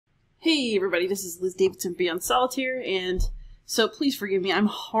Hey everybody, this is Liz Davidson Beyond Solitaire, and so please forgive me, I'm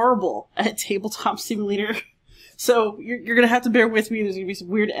horrible at Tabletop Simulator, so you're gonna have to bear with me. There's gonna be some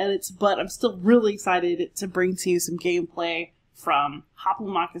weird edits, but I'm still really excited to bring to you some gameplay from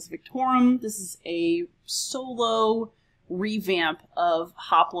Hoplomachus Victorum. This is a solo revamp of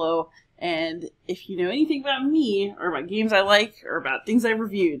Hoplo, and if you know anything about me, or about games I like, or about things I've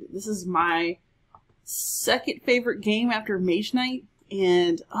reviewed, this is my second favorite game after Mage Knight,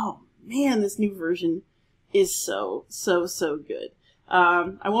 and oh man, this new version is so good.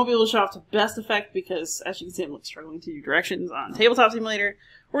 I won't be able to show off to best effect because, as you can see, I'm struggling to do directions on Tabletop Simulator.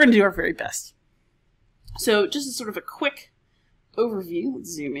 We're going to do our very best. So, just as sort of a quick overview,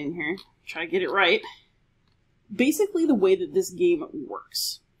 let's zoom in here, try to get it right. Basically, the way that this game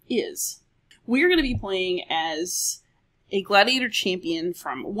works is we are going to be playing as a gladiator champion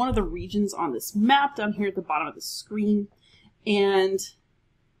from one of the regions on this map down here at the bottom of the screen, and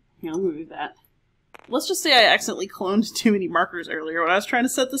I'll move that. Let's just say I accidentally cloned too many markers earlier when I was trying to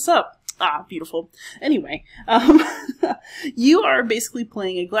set this up. Ah, beautiful. Anyway, you are basically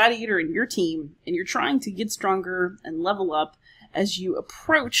playing a gladiator in your team, and you're trying to get stronger and level up as you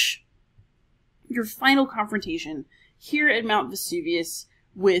approach your final confrontation here at Mount Vesuvius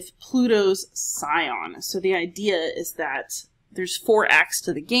with Pluto's Scion. So the idea is that there's 4 acts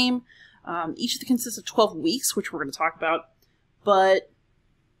to the game. Each consists of 12 weeks, which we're going to talk about, but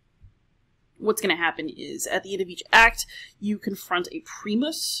what's going to happen is, at the end of each act, you confront a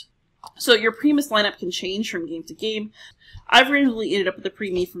Primus. So your Primus lineup can change from game to game. I've randomly ended up with a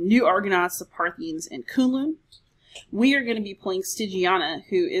Primi from New Argonauts, the Parthians, and Kunlun. We are going to be playing Stygiana,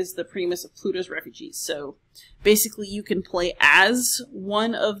 who is the Primus of Pluto's refugees. So basically you can play as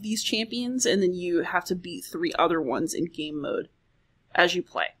one of these champions, and then you have to beat 3 other ones in game mode as you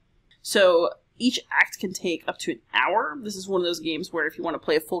play. So each act can take up to an hour. This is one of those games where if you want to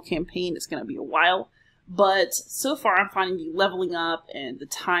play a full campaign, it's going to be a while. But so far, I'm finding the leveling up and the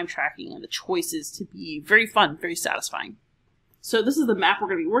time tracking and the choices to be very fun, very satisfying. So this is the map we're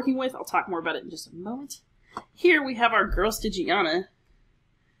going to be working with. I'll talk more about it in just a moment. Here we have our girl Stygiana.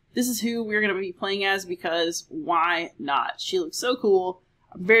 This is who we're going to be playing as because why not? She looks so cool.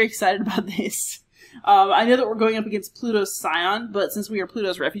 I'm very excited about this. I know that we're going up against Pluto's Scion, but since we are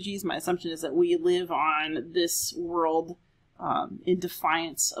Pluto's refugees, my assumption is that we live on this world in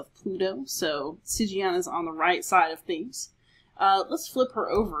defiance of Pluto. So Stygiana's on the right side of things. Let's flip her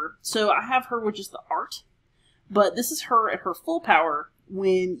over. So I have her with just the art, but this is her at her full power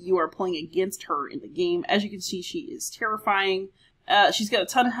when you are playing against her in the game. As you can see, she is terrifying. She's got a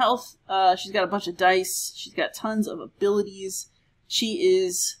ton of health. She's got a bunch of dice. She's got tons of abilities. She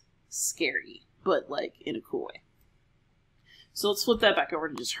is scary, but like in a cool way. So let's flip that back over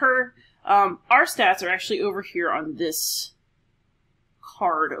to just her. Our stats are actually over here on this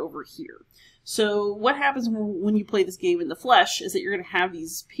card over here. So what happens when you play this game in the flesh is that you're going to have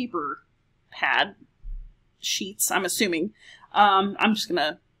these paper pad sheets, I'm assuming. I'm just going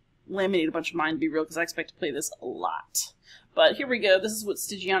to laminate a bunch of mine to be real because I expect to play this a lot. But here we go. This is what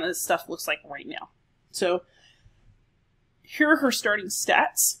Stygiana's stuff looks like right now. So here are her starting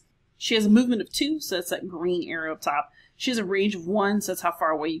stats. She has a movement of 2, so that's that green arrow up top. She has a range of 1, so that's how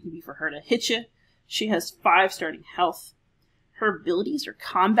far away you can be for her to hit you. She has 5 starting health. Her abilities are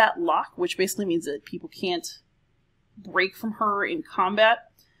combat lock, which basically means that people can't break from her in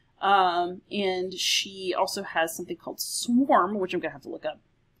combat. And she also has something called Swarm, which I'm going to have to look up.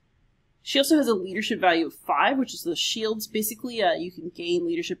 She also has a leadership value of 5, which is the shields. Basically, you can gain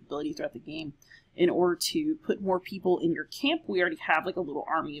leadership ability throughout the game in order to put more people in your camp. We already have like a little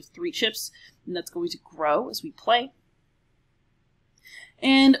army of 3 chips, and that's going to grow as we play.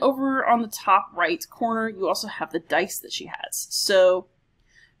 And over on the top right corner, you also have the dice that she has. So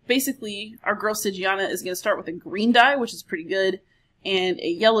basically, our girl Stygiana is going to start with a green die, which is pretty good, and a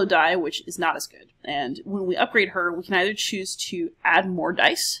yellow die, which is not as good. And when we upgrade her, we can either choose to add more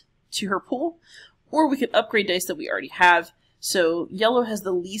dice to her pool, or we could upgrade dice that we already have. So yellow has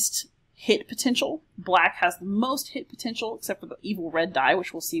the least hit potential. Black has the most hit potential, except for the evil red die,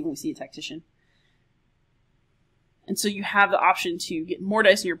 which we'll see when we see a tactician. And so you have the option to get more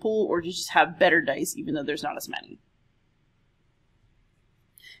dice in your pool, or to just have better dice, even though there's not as many.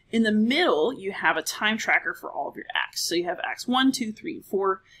 In the middle, you have a time tracker for all of your acts. So you have acts 1, 2, 3, and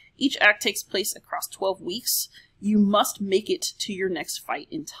 4. Each act takes place across 12 weeks. You must make it to your next fight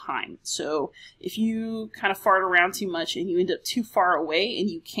in time. So if you kind of fart around too much and you end up too far away and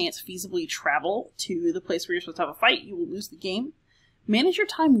you can't feasibly travel to the place where you're supposed to have a fight, you will lose the game. Manage your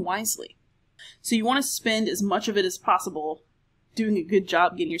time wisely. So you want to spend as much of it as possible doing a good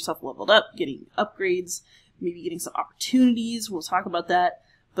job getting yourself leveled up, getting upgrades, maybe getting some opportunities. We'll talk about that.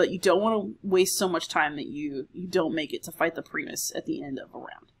 but you don't want to waste so much time that you don't make it to fight the Primus at the end of a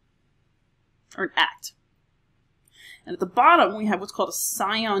round. Or an act. And at the bottom, we have what's called a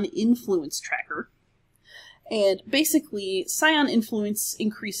Scion Influence Tracker. And basically, Scion Influence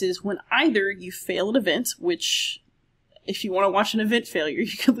increases when either you fail an event, which, if you want to watch an event failure,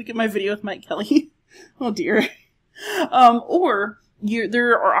 you can look at my video with Mike Kelly. Oh dear. Or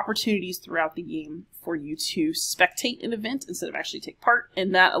there are opportunities throughout the game for you to spectate an event instead of actually take part,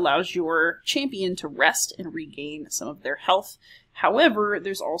 and that allows your champion to rest and regain some of their health. However,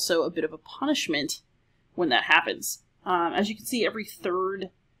 there's also a bit of a punishment when that happens. As you can see, every third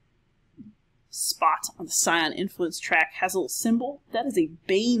spot on the Scion Influence track has a little symbol. That is a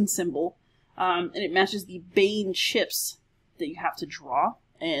Bane symbol, and it matches the Bane chips that you have to draw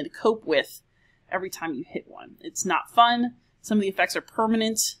and cope with every time you hit one. It's not fun. Some of the effects are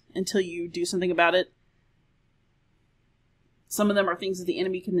permanent until you do something about it. Some of them are things that the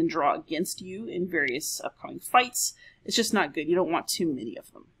enemy can then draw against you in various upcoming fights. It's just not good. You don't want too many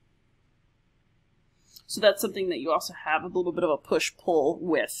of them. So that's something that you also have a little bit of a push-pull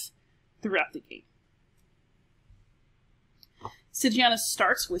with throughout the game. Stygiana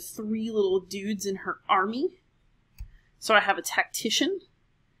starts with 3 little dudes in her army. So I have a tactician.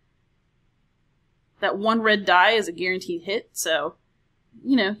 That 1 red die is a guaranteed hit, so,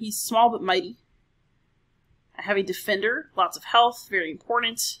 you know, he's small but mighty. I have a defender, lots of health, very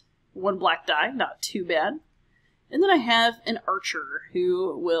important. 1 black die, not too bad. And then I have an archer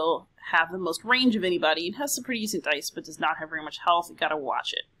who will have the most range of anybody and has some pretty decent dice, but does not have very much health. You gotta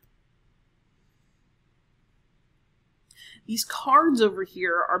watch it. These cards over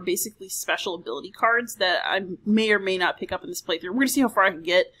here are basically special ability cards that I may or may not pick up in this playthrough. We're gonna see how far I can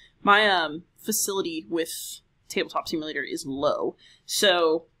get. My facility with Tabletop Simulator is low,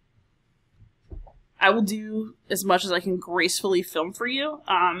 so I will do as much as I can gracefully film for you.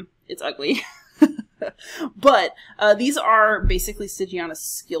 It's ugly. But these are basically Stygiana's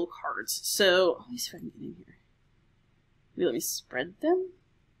skill cards. So let me see if I can get in here. Maybe let me spread them.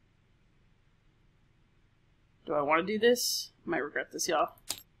 Do I want to do this? I might regret this, y'all.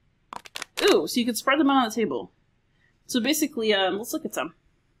 Ooh, so you can spread them out on the table. So basically, let's look at some.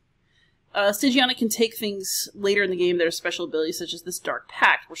 Stygiana can take things later in the game that are special abilities, such as this Dark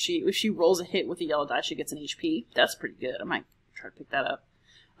Pact, where if she rolls a hit with a yellow die, she gets an HP. That's pretty good. I might try to pick that up.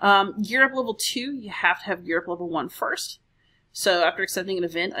 Gear up level 2, you have to have gear up level 1 first. So after accepting an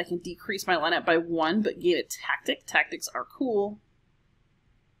event, I can decrease my lineup by 1, but gain a tactic. Tactics are cool.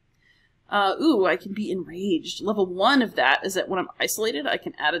 Ooh, I can be enraged. Level 1 of that is that when I'm isolated, I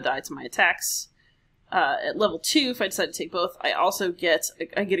can add a die to my attacks. At level 2, if I decide to take both, I also get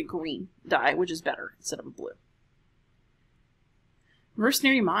a green die, which is better instead of a blue.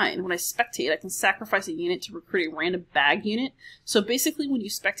 Mercenary Mind. When I spectate, I can sacrifice a unit to recruit a random bag unit. So basically, when you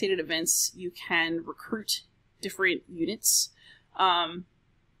spectate at events, you can recruit different units.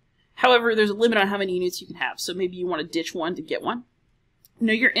 However, there's a limit on how many units you can have. So maybe you want to ditch one to get one.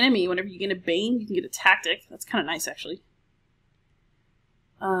 Know your enemy. Whenever you get a Bane, you can get a tactic. That's kind of nice, actually.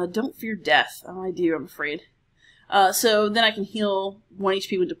 Don't fear death. Oh, I do, I'm afraid. So then I can heal 1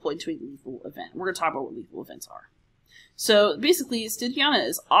 HP when deployed to a lethal event. We're going to talk about what lethal events are. So basically, Stygiana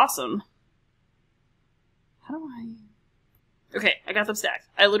is awesome. How do I... Okay, I got them stacked.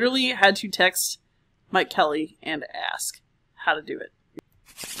 I literally had to text Mike Kelly and ask how to do it.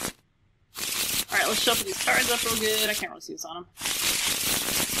 Alright, let's shuffle these cards up real good. I can't really see what's on them.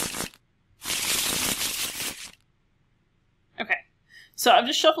 Okay. So I've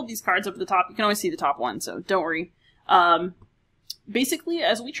just shuffled these cards up at the top. You can always see the top one, so don't worry. Basically,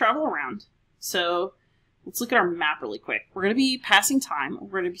 as we travel around, so let's look at our map really quick. We're going to be passing time.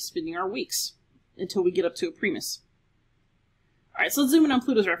 We're going to be spending our weeks until we get up to a Primus. Alright, so let's zoom in on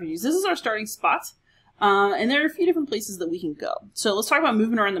Pluto's refugees. This is our starting spot, and there are a few different places that we can go. So let's talk about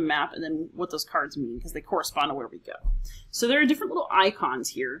moving around the map and then what those cards mean, because they correspond to where we go. So there are different little icons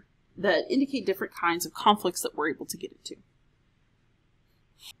here that indicate different kinds of conflicts that we're able to get into.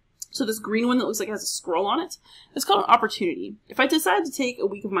 So this green one that looks like it has a scroll on it, it's called an opportunity. If I decide to take a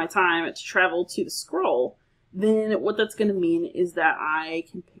week of my time to travel to the scroll, then what that's going to mean is that I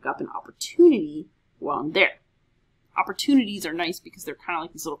can pick up an opportunity while I'm there. Opportunities are nice because they're kind of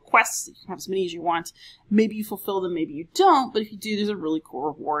like these little quests that you can have as many as you want. Maybe you fulfill them, maybe you don't, but if you do, there's a really cool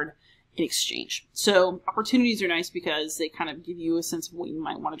reward in exchange. So opportunities are nice because they kind of give you a sense of what you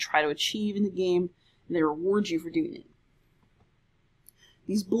might want to try to achieve in the game, and they reward you for doing it.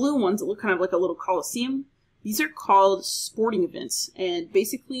 These blue ones that look kind of like a little coliseum, these are called sporting events, and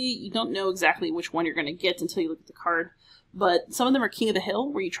basically you don't know exactly which one you're going to get until you look at the card, but some of them are King of the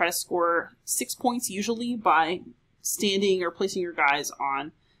Hill, where you try to score 6 points usually by standing or placing your guys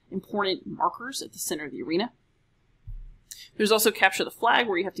on important markers at the center of the arena. There's also Capture the Flag,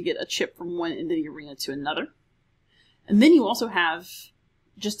 where you have to get a chip from one end of the arena to another. And then you also have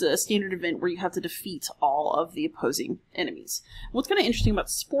just a standard event where you have to defeat all of the opposing enemies. What's kind of interesting about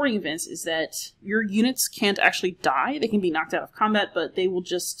sporting events is that your units can't actually die. They can be knocked out of combat, but they will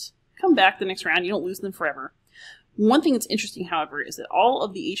just come back the next round. You don't lose them forever. One thing that's interesting, however, is that all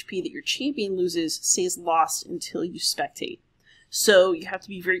of the HP that your champion loses stays lost until you spectate. So you have to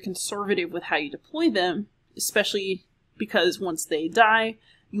be very conservative with how you deploy them, especially because once they die,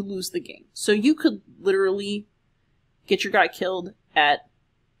 you lose the game. So you could literally get your guy killed at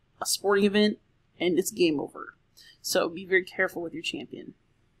a sporting event, and it's game over. So be very careful with your champion.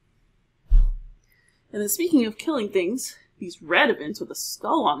 And then speaking of killing things, these red events with a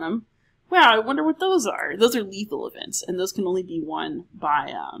skull on them, wow, I wonder what those are. Those are lethal events, and those can only be won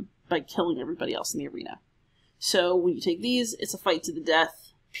by killing everybody else in the arena. So when you take these, it's a fight to the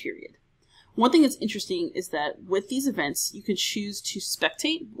death, period. One thing that's interesting is that with these events, you can choose to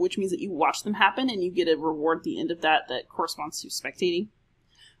spectate, which means that you watch them happen and you get a reward at the end of that that corresponds to spectating.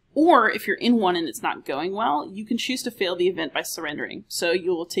 Or if you're in one and it's not going well, you can choose to fail the event by surrendering. So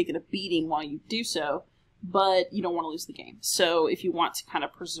you'll take a beating while you do so, but you don't want to lose the game. So if you want to kind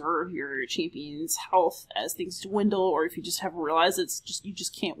of preserve your champion's health as things dwindle, or if you just have realized you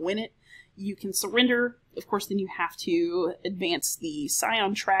just can't win it, you can surrender. Of course, then you have to advance the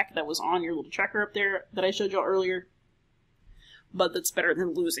Scion track that was on your little tracker up there that I showed y'all earlier. But that's better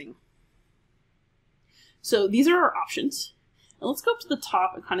than losing. So these are our options. And let's go up to the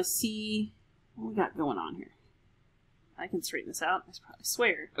top and kind of see what we got going on here. I can straighten this out, I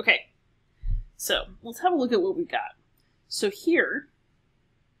swear. Okay, so let's have a look at what we got. So here,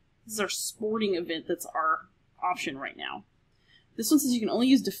 this is our sporting event that's our option right now. This one says you can only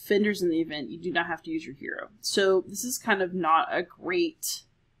use defenders in the event. You do not have to use your hero. So this is kind of not a great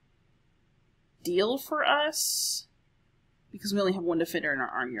deal for us because we only have one defender in our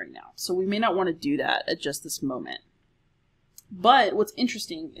army right now. So we may not want to do that at just this moment. But what's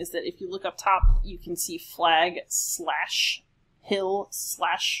interesting is that if you look up top, you can see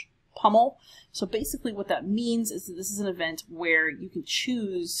flag/hill/pummel. So basically what that means is that this is an event where you can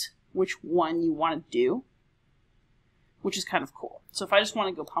choose which one you want to do, which is kind of cool. So if I just want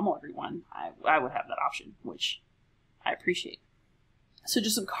to go pummel everyone, I would have that option, which I appreciate. So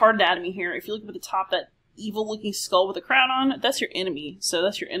just some card anatomy here. If you look up at the top, that evil-looking skull with a crown on, that's your enemy. So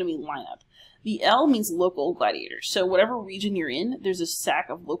that's your enemy lineup. The L means local gladiators. So whatever region you're in, there's a stack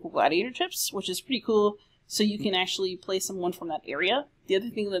of local gladiator chips, which is pretty cool. So you can actually play someone from that area. The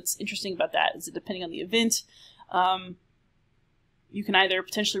other thing that's interesting about that is that depending on the event, you can either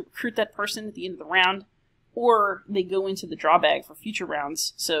potentially recruit that person at the end of the round, or they go into the draw bag for future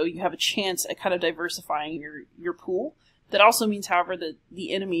rounds. So you have a chance at kind of diversifying your pool. That also means, however, that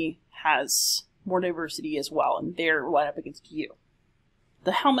the enemy has more diversity as well, and they're right up against you.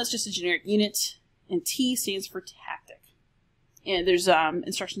 The helmet's just a generic unit, and T stands for tactic. And there's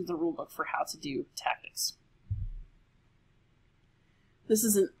instructions in the rulebook for how to do tactics. This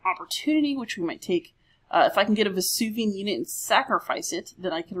is an opportunity, which we might take. If I can get a Vesuvian unit and sacrifice it,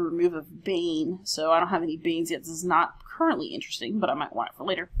 then I can remove a Bane. So I don't have any Banes yet. This is not currently interesting, but I might want it for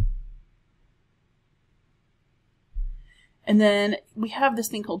later. And then we have this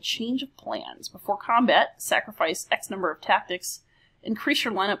thing called Change of Plans. Before combat, sacrifice X number of tactics. Increase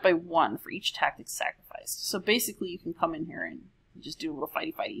your lineup by 1 for each tactic sacrificed. So basically you can come in here and just do a little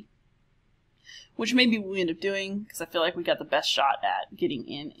fighty-fighty. Which maybe we end up doing, because I feel like we got the best shot at getting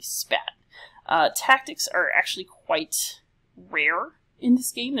in a spat. Tactics are actually quite rare in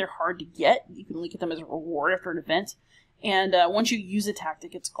this game. They're hard to get. You can only get them as a reward after an event. And once you use a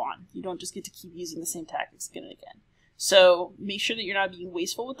tactic, it's gone. You don't just get to keep using the same tactics again and again. So make sure that you're not being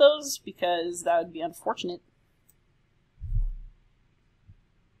wasteful with those, because that would be unfortunate.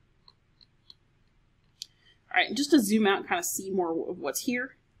 Alright, just to zoom out and kind of see more of what's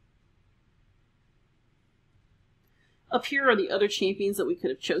here. Up here are the other champions that we could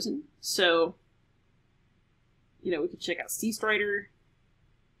have chosen. So, you know, we could check out Sea Strider,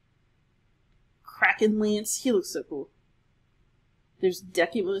 Kraken Lance. He looks so cool. There's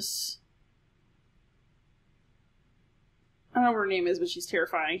Decimus. I don't know what her name is, but she's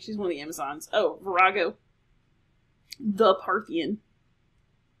terrifying. She's one of the Amazons. Oh, Virago. The Parthian.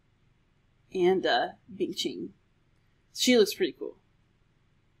 And Bing Ching. She looks pretty cool.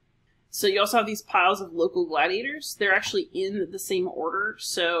 So you also have these piles of local gladiators. They're actually in the same order.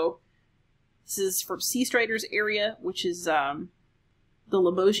 So this is from Sea Strider's area, which is the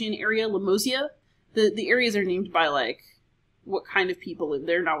Lemosian area, Lemosia. The areas are named by like what kind of people live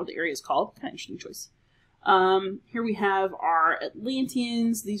there, not what the area is called. Kind of interesting choice. Here we have our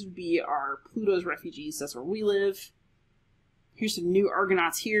Atlanteans. These would be our Pluto's refugees. That's where we live. Here's some new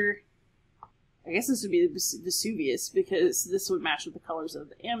Argonauts here. I guess this would be the Vesuvius, because this would match with the colors of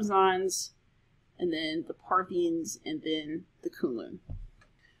the Amazons, and then the Parthians, and then the Kunlun.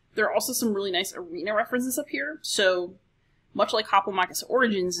 There are also some really nice arena references up here. So, much like Hoplomachus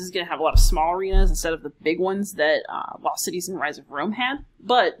Origins, this is going to have a lot of small arenas instead of the big ones that Lost Cities and Rise of Rome had,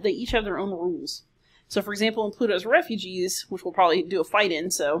 but they each have their own rules. So, for example, in Pluto's Refugees, which we'll probably do a fight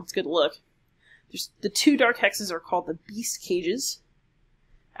in, so it's good to look, the 2 dark hexes are called the Beast Cages.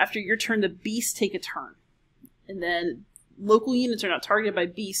 After your turn, the beasts take a turn. And then local units are not targeted by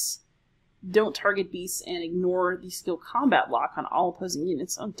beasts. Don't target beasts and ignore the skill combat lock on all opposing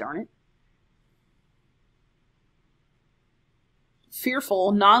units. Oh, darn it.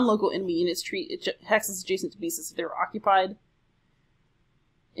 Fearful, non-local enemy units treat hexes adjacent to beasts as if they were occupied.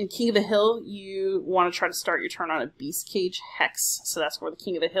 In King of the Hill, you want to try to start your turn on a Beast Cage hex. So that's where the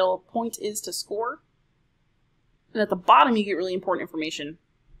King of the Hill point is to score. And at the bottom, you get really important information,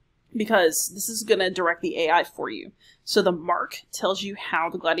 because this is going to direct the AI for you. So the mark tells you how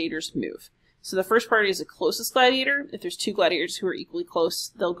the gladiators move. So the first priority is the closest gladiator. If there's 2 gladiators who are equally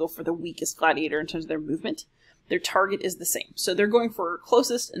close, they'll go for the weakest gladiator in terms of their movement. Their target is the same. So they're going for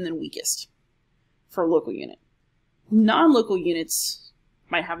closest and then weakest for a local unit. Non-local units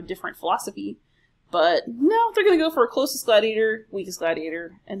might have a different philosophy, but no, they're going to go for a closest gladiator, weakest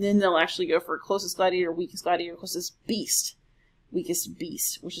gladiator, and then they'll actually go for closest gladiator, closest beast. Weakest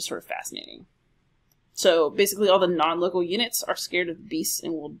beast, which is sort of fascinating. So basically all the non-local units are scared of the beasts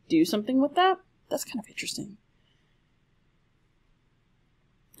and will do something with that. That's kind of interesting.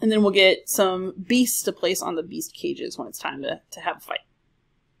 And then we'll get some beasts to place on the beast cages when it's time to have a fight.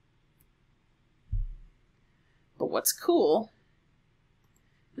 But what's cool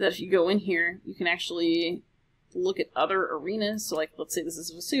is that if you go in here, you can actually look at other arenas. So like, let's say this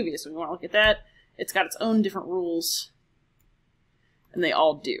is Vesuvius, so we want to look at that. It's got its own different rules. And they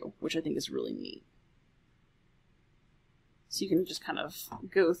all do, which I think is really neat. So you can just kind of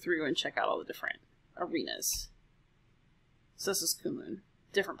go through and check out all the different arenas. So this is Kunlun.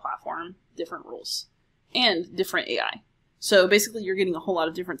 Different platform, different rules, and different AI. So basically you're getting a whole lot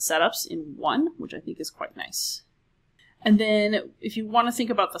of different setups in one, which I think is quite nice. And then if you want to think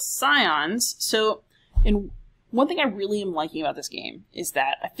about the Scions, so one thing I really am liking about this game is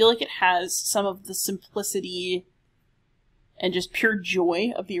that I feel like it has some of the simplicity and just pure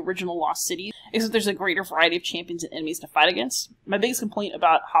joy of the original Lost Cities, except there's a greater variety of champions and enemies to fight against. My biggest complaint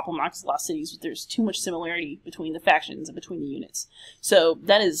about Hoplomachus Lost Cities was there's too much similarity between the factions and between the units. So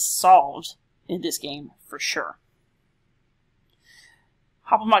that is solved in this game for sure.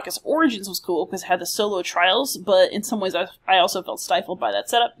 Hoplomachus Origins was cool because it had the solo trials, but in some ways I also felt stifled by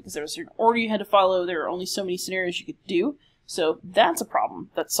that setup because there was a certain order you had to follow, there were only so many scenarios you could do, so that's a problem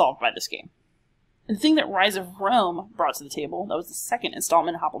that's solved by this game. And the thing that Rise of Rome brought to the table, that was the second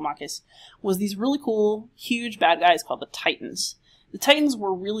installment of Hoplomachus, was these really cool, huge bad guys called the Titans. The Titans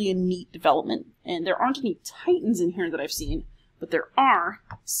were really a neat development, and there aren't any Titans in here that I've seen, but there are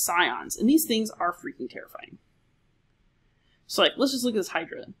Scions, and these things are freaking terrifying. So, like, let's just look at this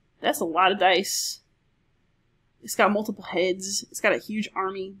Hydra. That's a lot of dice. It's got multiple heads. It's got a huge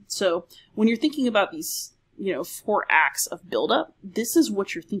army. So, when you're thinking about these, 4 acts of buildup, this is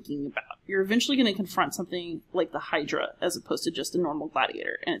what you're thinking about. You're eventually going to confront something like the Hydra, as opposed to just a normal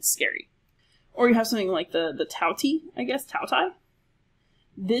gladiator, and it's scary. Or you have something like the Tauti, I guess, Tautai.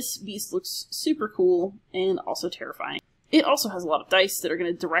 This beast looks super cool, and also terrifying. It also has a lot of dice that are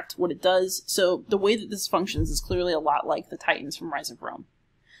going to direct what it does, so the way that this functions is clearly a lot like the Titans from Rise of Rome.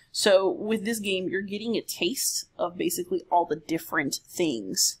 So with this game, you're getting a taste of basically all the different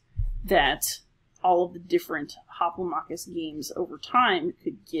things that all of the different Hoplomachus games over time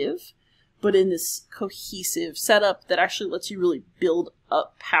could give, but in this cohesive setup that actually lets you really build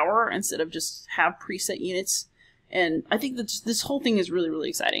up power instead of just have preset units. And I think that this whole thing is really, really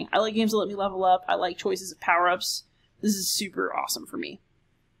exciting. I like games that let me level up. I like choices of power-ups. This is super awesome for me.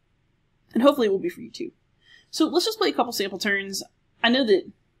 And hopefully it will be for you too. So let's just play a couple sample turns. I know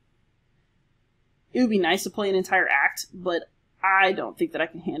that it would be nice to play an entire act, but I don't think that I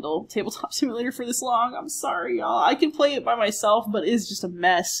can handle Tabletop Simulator for this long. I'm sorry, y'all. I can play it by myself, but it's just a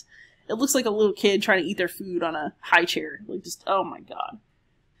mess. It looks like a little kid trying to eat their food on a high chair. Like, just, oh my god.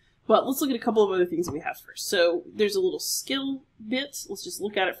 But let's look at a couple of other things that we have first. So there's a little skill bit. Let's just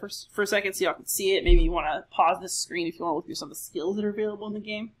look at it for a second so y'all can see it. Maybe you want to pause this screen if you want to look through some of the skills that are available in the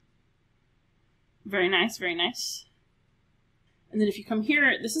game. Very nice, very nice. And then if you come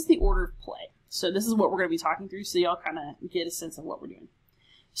here, this is the order of play. So this is what we're going to be talking through so y'all kind of get a sense of what we're doing.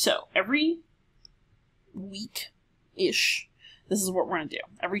 So every week-ish, this is what we're going to do.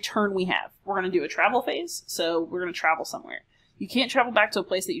 Every turn we have, we're going to do a travel phase, so we're going to travel somewhere. You can't travel back to a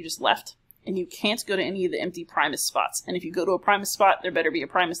place that you just left, and you can't go to any of the empty Primus spots. And if you go to a Primus spot, there better be a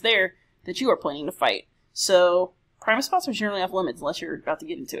Primus there that you are planning to fight. So Primus spots are generally off limits unless you're about to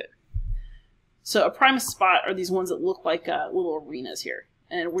get into it. So a Primus spot are these ones that look like little arenas here.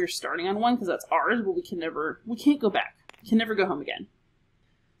 And we're starting on one because that's ours, but we can't go back. We can never go home again.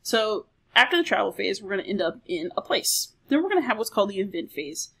 So after the travel phase, we're going to end up in a place. Then we're going to have what's called the event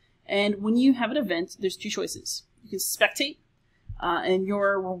phase. And when you have an event, there's two choices. You can spectate, and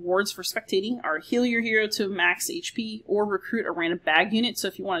your rewards for spectating are heal your hero to max HP or recruit a random bag unit. So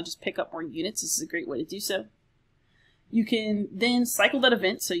if you want to just pick up more units, this is a great way to do so. You can then cycle that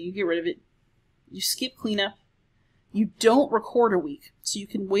event, so you get rid of it. You skip cleanup. You don't record a week, so you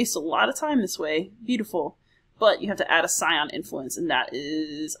can waste a lot of time this way. Beautiful. But you have to add a Scion influence, and that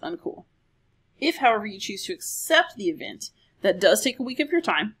is uncool. If, however, you choose to accept the event, that does take a week of your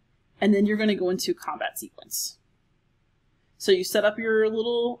time, and then you're going to go into combat sequence. So you set up your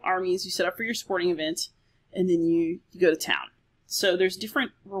little armies, you set up for your sporting event, and then you go to town. So there's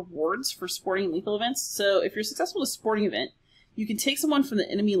different rewards for sporting and lethal events. So if you're successful at a sporting event, you can take someone from the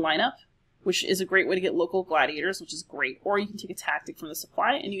enemy lineup, which is a great way to get local gladiators, which is great. Or you can take a tactic from the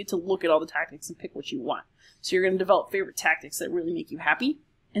supply, and you get to look at all the tactics and pick what you want. So you're going to develop favorite tactics that really make you happy,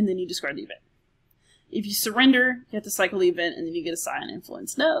 and then you discard the event. If you surrender, you have to cycle the event, and then you get a Scion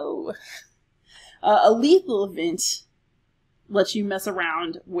influence. No! A lethal event lets you mess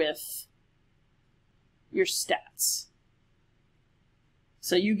around with your stats.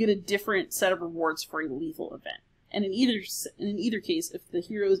 So you get a different set of rewards for a lethal event. And in either case, if the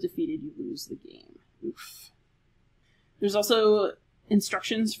hero is defeated, you lose the game. Oof. There's also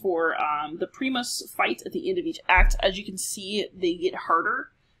instructions for the Primus fight at the end of each act. As you can see, they get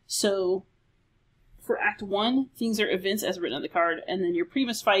harder. So for Act 1, things are events as written on the card, and then your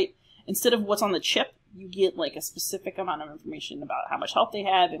Primus fight, instead of what's on the chip, you get like a specific amount of information about how much health they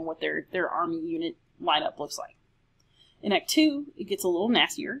have and what their army unit lineup looks like. In Act 2, it gets a little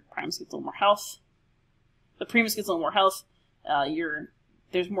nastier. Primus gets a little more health. The Primus gets a little more health.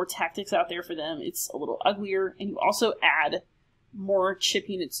 There's more tactics out there for them. It's a little uglier, and you also add more chip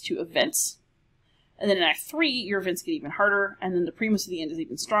units to events. And then in Act 3, your events get even harder, and then the Primus at the end is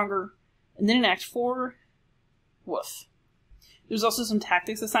even stronger. And then in Act 4, woof. There's also some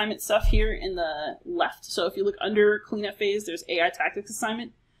tactics assignment stuff here in the left. So if you look under cleanup phase, there's AI tactics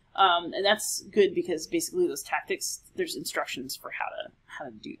assignment. And that's good because basically those tactics, there's instructions for how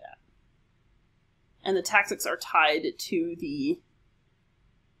to do that. And the tactics are tied to the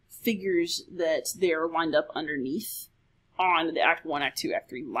figures that they're lined up underneath on the Act 1, Act 2, Act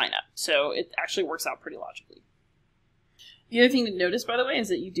 3 lineup. So it actually works out pretty logically. The other thing to notice, by the way, is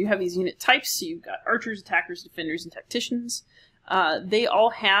that you do have these unit types. So you've got archers, attackers, defenders, and tacticians. They all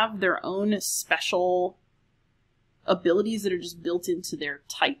have their own special abilities that are just built into their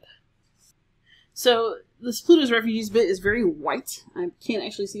type. So this Pluto's Refugees bit is very white. I can't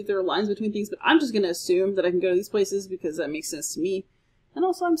actually see if there are lines between things, but I'm just going to assume that I can go to these places because that makes sense to me. And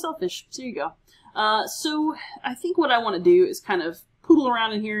also I'm selfish, so there you go. So I think what I want to do is kind of poodle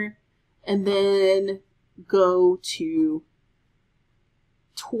around in here and then go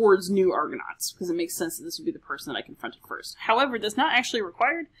towards new Argonauts, because it makes sense that this would be the person that I confronted first. However, that's not actually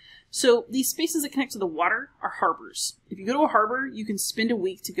required. So these spaces that connect to the water are harbors. If you go to a harbor, you can spend a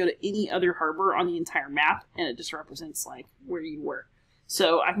week to go to any other harbor on the entire map, and it just represents like where you were.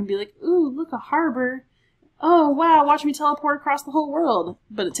 So I can be like, ooh, look, a harbor. Oh, wow, watch me teleport across the whole world.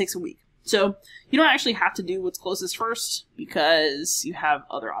 But it takes a week. So you don't actually have to do what's closest first, because you have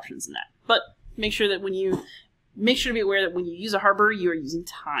other options in that. But make sure to be aware that when you use a harbor, you are using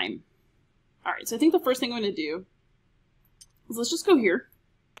time. Alright, so I think the first thing I'm going to do is let's just go here.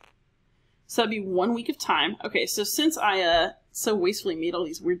 So that'd be 1 week of time. Okay, so since I so wastefully made all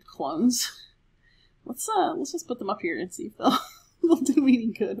these weird clones, let's just put them up here and see if they'll do me any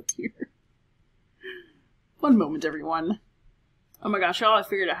good up here. One moment, everyone. Oh my gosh, y'all, I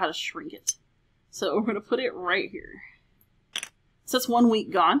figured out how to shrink it. So we're going to put it right here. So that's 1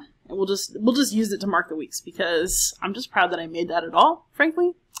 week gone. And we'll just use it to mark the weeks, because I'm just proud that I made that at all,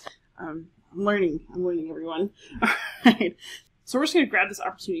 frankly. I'm learning, everyone. Alright, so we're just going to grab this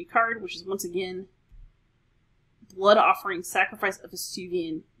opportunity card, which is once again, Blood Offering, Sacrifice of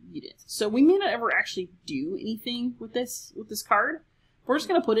Vesuvian Unit. So we may not ever actually do anything with this card. We're just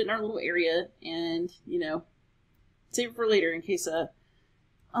going to put it in our little area and, save it for later in case a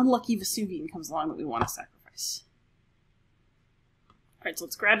unlucky Vesuvian comes along that we want to sacrifice. Alright, so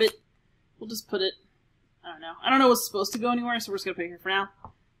let's grab it. We'll just put it, I don't know what's supposed to go anywhere, so we're just going to put it here for now.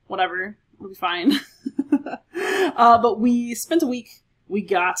 Whatever. It'll be fine. But we spent a week. We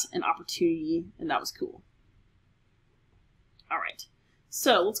got an opportunity, and that was cool. Alright.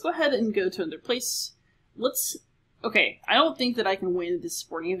 So, let's go ahead and go to another place. Okay, I don't think that I can win this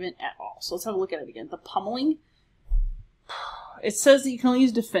sporting event at all. So let's have a look at it again. The pummeling. It says that you can only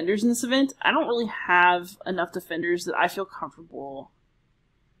use defenders in this event. I don't really have enough defenders that I feel comfortable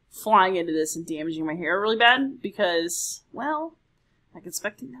flying into this and damaging my hero really bad. Because, well, I can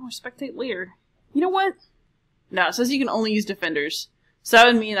spectate now or spectate later. You know what? No, it says you can only use defenders. So that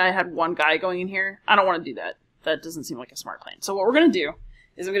would mean I had one guy going in here. I don't want to do that. That doesn't seem like a smart plan. So what we're going to do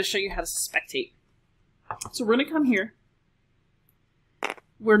is I'm going to show you how to spectate. So we're going to come here.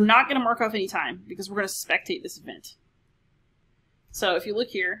 We're not going to mark off any time because we're going to spectate this event. So if you look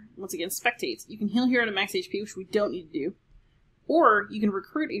here, once again, spectate. You can heal here at a max HP, which we don't need to do. Or you can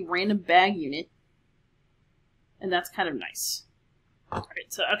recruit a random bag unit. And that's kind of nice. Alright,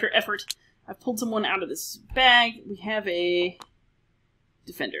 so after effort, I've pulled someone out of this bag. We have a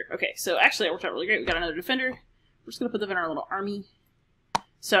defender. Okay, so actually that worked out really great. We got another defender. We're just going to put them in our little army.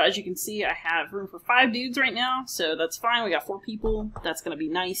 So as you can see, I have room for 5 dudes right now, so that's fine. We got 4 people. That's going to be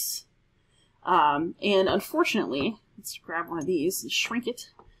nice. And unfortunately, let's grab one of these and shrink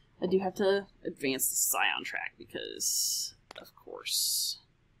it. I do have to advance the Scion track because, of course.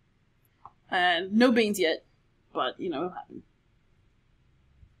 No Banes yet, but, you know, it'll happen.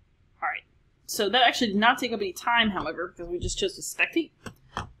 Alright, so that actually did not take up any time, however, because we just chose to spectate.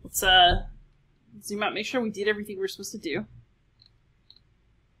 Let's zoom out, make sure we did everything we were supposed to do.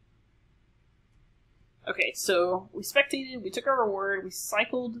 Okay, so we spectated, we took our reward, we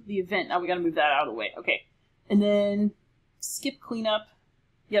cycled the event. Now we gotta move that out of the way. Okay, and then skip cleanup.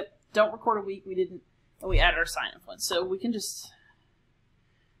 Yep, don't record a week. We didn't, and we added our sign influence. So we can just,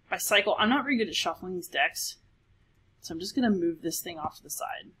 by cycle, I'm not very good at shuffling these decks. So I'm just gonna move this thing off to the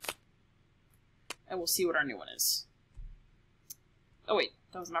side. And we'll see what our new one is. Oh wait,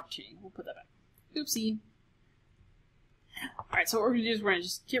 that was an opportunity. We'll put that back. Oopsie. Alright, so what we're going to do is we're going to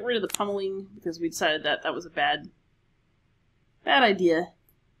just get rid of the pummeling because we decided that that was a bad idea.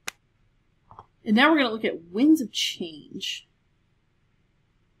 And now we're going to look at Winds of Change.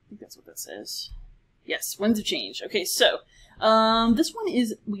 I think that's what that says. Yes, Winds of Change. Okay, so this one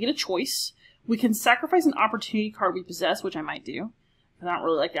is, we get a choice. We can sacrifice an opportunity card we possess, which I might do. I don't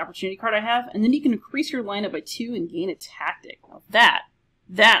really like the opportunity card I have. And then you can increase your lineup by 2 and gain a tactic. Now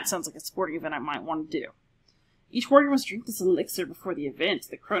that sounds like a sporting event I might want to do. Each warrior must drink this elixir before the event,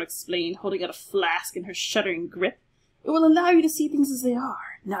 the crone explained, holding out a flask in her shuddering grip. It will allow you to see things as they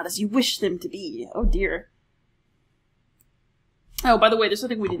are, not as you wish them to be. Oh dear. Oh, by the way, there's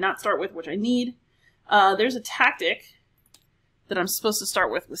something we did not start with, which I need. There's a tactic that I'm supposed to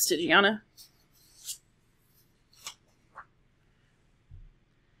start with Stygiana.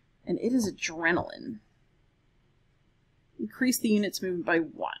 And it is Adrenaline. Increase the unit's movement by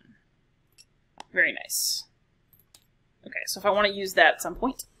 1. Very nice. Okay, so if I want to use that at some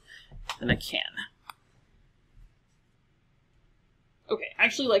point, then I can. Okay, I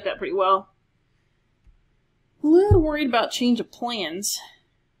actually like that pretty well. A little worried about change of plans,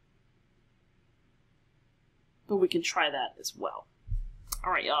 but we can try that as well.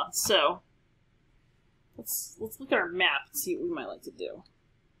 Alright, y'all, so let's look at our map and see what we might like to do.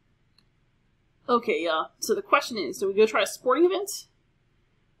 Okay, y'all, so the question is, do we go try a sporting event,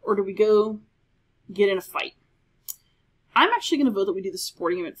 or do we go get in a fight? I'm actually going to vote that we do the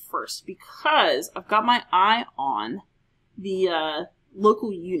sporting event first because I've got my eye on the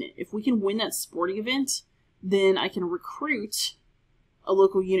local unit. If we can win that sporting event, then I can recruit a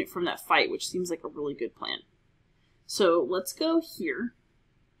local unit from that fight, which seems like a really good plan. So let's go here.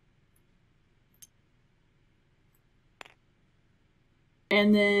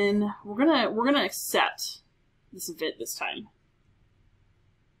 And then we're gonna accept this event this time.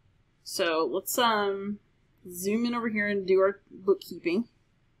 So let's zoom in over here and do our bookkeeping.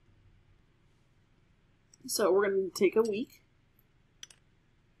 So we're going to take a week.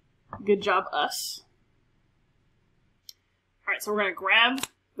 Good job, us. Alright, so we're going to grab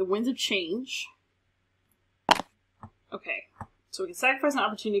the Winds of Change. Okay, so we can sacrifice an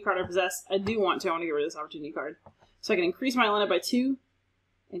opportunity card I possess. I want to get rid of this opportunity card. So I can increase my lineup by 2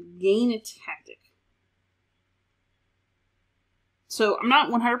 and gain a tactic. So I'm not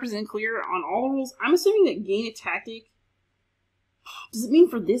 100% clear on all the rules. I'm assuming that gain a tactic, does it mean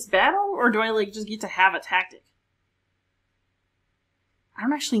for this battle, or do I like just get to have a tactic? I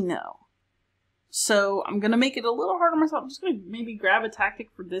don't actually know. So I'm going to make it a little hard on myself. I'm just going to maybe grab a tactic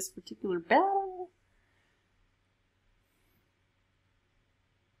for this particular battle.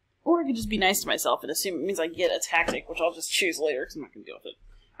 Or I could just be nice to myself and assume it means I get a tactic, which I'll just choose later because I'm not going to deal with it.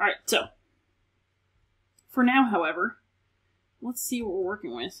 Alright, so For now, however, let's see what we're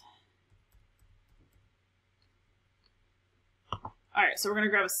working with. Alright, so we're going to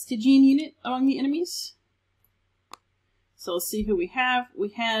grab a Stygian unit among the enemies. So let's see who we have. We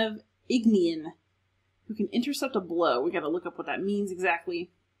have Ignian, who can intercept a blow. We got to look up what that means exactly.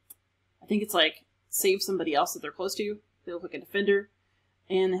 I think it's like save somebody else that they're close to. They look like a defender,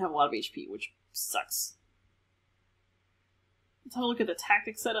 and they have a lot of HP, which sucks. Let's have a look at the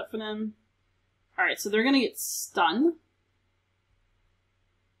tactics set up for them. Alright, so they're going to get stunned.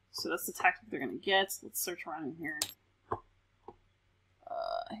 So that's the tactic they're going to get. Let's search around in here.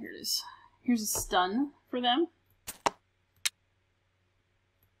 Here it is. Here's a stun for them.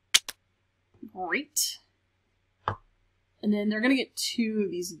 Great. And then they're going to get 2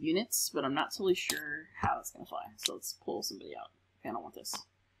 of these units, but I'm not totally sure how it's going to fly. So let's pull somebody out. Okay, I don't want this.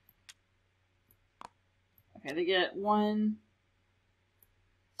 Okay, they get 1,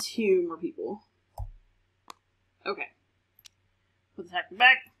 2 more people. Okay. Put the tactic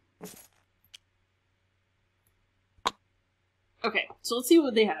back. Okay, so let's see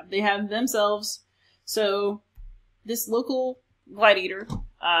what they have. They have themselves. So this local gladiator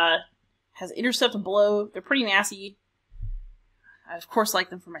has intercept a blow. They're pretty nasty. I of course like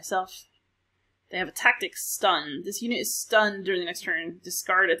them for myself. They have a tactic stun. This unit is stunned during the next turn.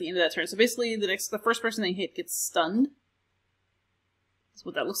 Discard at the end of that turn. So basically, the first person they hit gets stunned. That's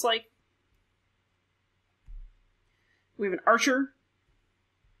what that looks like. We have an archer.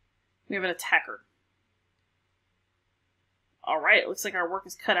 We have an attacker. Alright, it looks like our work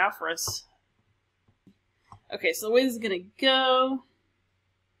is cut out for us. Okay, so the way this is going to go...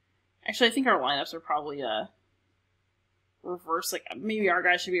 Actually, I think our lineups are probably reverse. Like, maybe our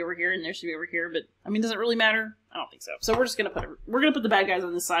guys should be over here and theirs should be over here, but, I mean, does it really matter? I don't think so. So we're just going to put the bad guys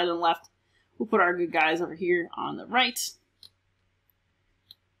on this side on the left. We'll put our good guys over here on the right.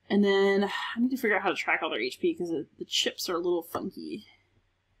 And then, I need to figure out how to track all their HP, because the chips are a little funky.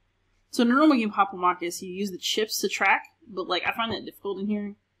 So in a normal game Hoplomachus, you use the chips to track, but like I find that difficult in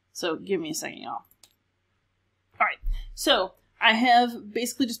here. So give me a second, y'all. Alright, so I have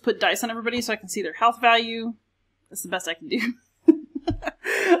basically just put dice on everybody so I can see their health value. That's the best I can do.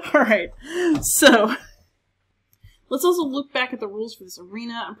 Alright, so let's also look back at the rules for this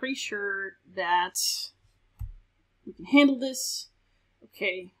arena. I'm pretty sure that we can handle this.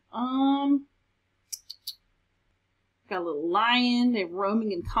 Okay, got a little lion. They have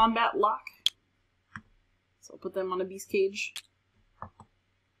roaming and combat lock. So I'll put them on a beast cage.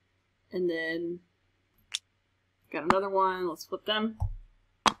 And then got another one. Let's flip them.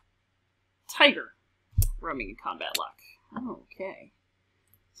 Tiger. Roaming and combat lock. Okay.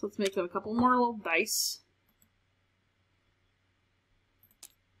 So let's make them a couple more little dice.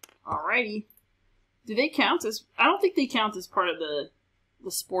 Alrighty. Do they count as... I don't think they count as part of the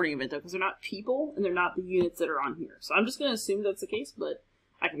sporting event, though, because they're not people, and they're not the units that are on here. So I'm just going to assume that's the case, but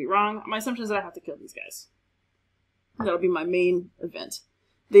I could be wrong. My assumption is that I have to kill these guys. That'll be my main event.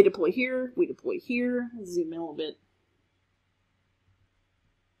 They deploy here, we deploy here. Let's zoom in a little bit.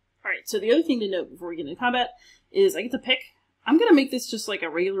 Alright, so the other thing to note before we get into combat is I get to pick. I'm going to make this just like a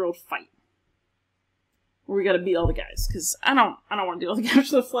regular old fight, where we got to beat all the guys, because I don't want to do all the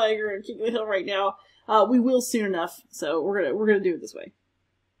capture the flag or kick the hill right now. We will soon enough, so we're gonna do it this way.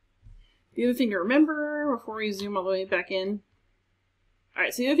 The other thing to remember before we zoom all the way back in.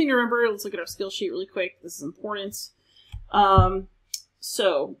 Alright, so the other thing to remember, let's look at our skill sheet really quick. This is important.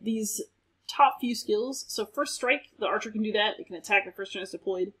 So these top few skills. So first strike, the archer can do that. It can attack the first turn it's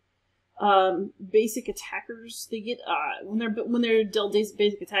deployed. Basic attackers, they get when they're dealt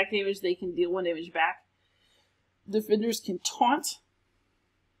basic attack damage, they can deal 1 damage back. Defenders can taunt.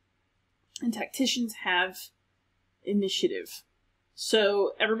 And tacticians have initiative.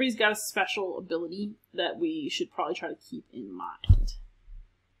 So everybody's got a special ability that we should probably try to keep in mind.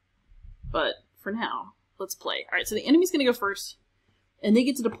 But for now, let's play. Alright, so the enemy's going to go first, and they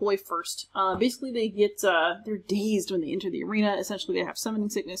get to deploy first. Basically, they get, they're dazed when they enter the arena. Essentially, they have summoning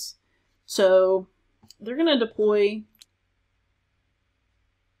sickness. So they're going to deploy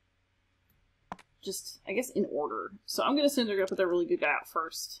just, I guess, in order. So I'm going to assume they're going to put their really good guy out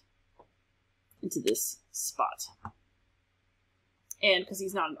first into this spot. And because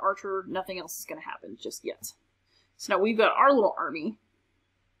he's not an archer, nothing else is going to happen just yet. So now we've got our little army.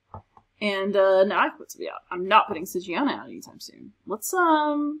 And now I can put somebody out. I'm not putting Sigiana out anytime soon. Let's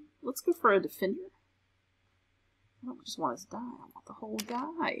go for a defender. I don't just want his die. I want the whole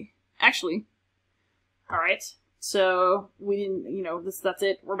guy. Actually, alright. So we didn't, that's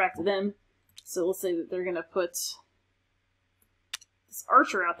it. We're back to them. So let's say that they're going to put this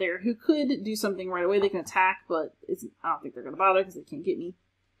archer out there who could do something right away. They can attack, but I don't think they're going to bother because they can't get me.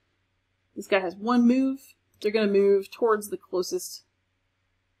 This guy has 1 move. they're going to move towards the closest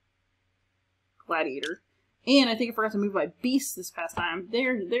gladiator. And I think I forgot to move my beasts this past time. They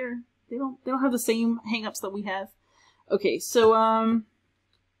don't have the same hang-ups that we have. Okay, so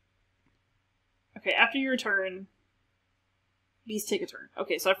okay, after your turn, beasts take a turn.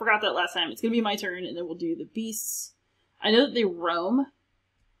 Okay, so I forgot that last time. It's gonna be my turn, and then we'll do the beasts. I know that they roam,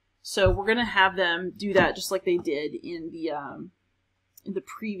 so we're gonna have them do that just like they did in the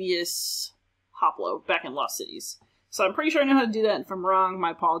previous Hoplo back in Lost Cities. So I'm pretty sure I know how to do that, and if I'm wrong,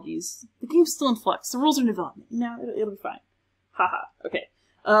 my apologies. The game's still in flux. The rules are in development. You know, it'll be fine. Haha. Okay.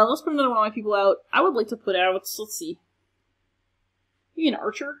 Let's put another one of my people out. I would like to put out, let's see. Maybe an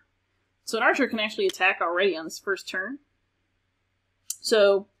archer. So an archer can actually attack already on this first turn.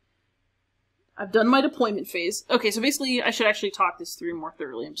 So I've done my deployment phase. Okay, so basically I should actually talk this through more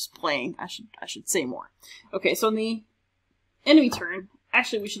thoroughly. I'm just playing. I should say more. Okay, so on the enemy turn,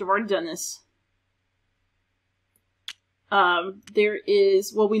 actually we should have already done this. There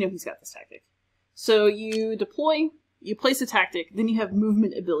is, well, we know he's got this tactic. So you deploy, you place a tactic, then you have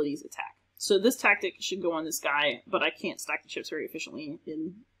movement abilities attack. So this tactic should go on this guy, but I can't stack the chips very efficiently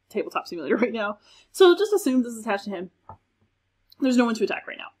in Tabletop Simulator right now. So just assume this is attached to him. There's no one to attack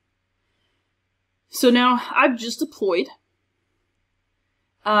right now. So now I've just deployed.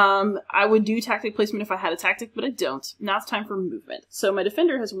 I would do tactic placement if I had a tactic, but I don't. Now it's time for movement. So my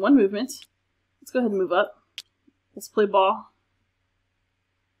defender has 1 movement. Let's go ahead and move up. Let's play ball.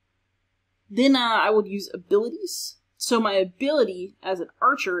 Then I would use abilities. So my ability as an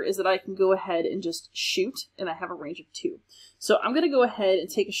archer is that I can go ahead and just shoot, and I have a range of 2. So I'm going to go ahead and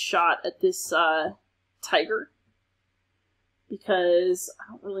take a shot at this tiger, because I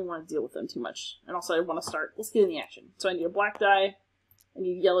don't really want to deal with them too much. And also I want to start, let's get in the action. So I need a black die, I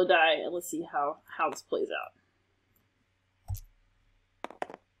need a yellow die, and let's see how this plays out.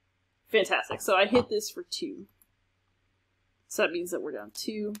 Fantastic. So I hit this for 2. So that means that we're down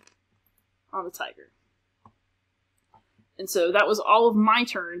 2 on the tiger. And so that was all of my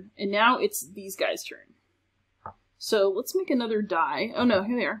turn, and now it's these guys' turn. So let's make another die. Oh no,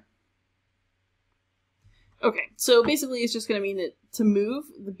 here they are. Okay, so basically it's just going to mean that to move,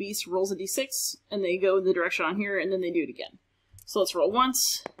 the beast rolls a d6, and they go in the direction on here, and then they do it again. So let's roll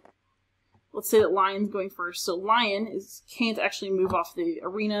once. Let's say that lion's going first. So lion can't actually move off the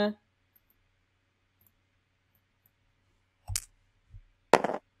arena.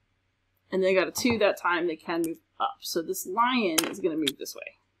 And they got a 2 that time, they can move up. So this lion is going to move this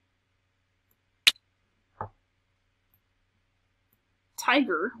way.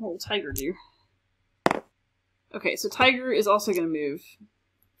 Tiger, what will tiger do? Okay, so tiger is also going to move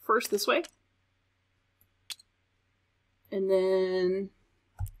first this way. And then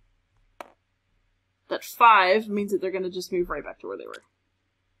that 5 means that they're going to just move right back to where they were.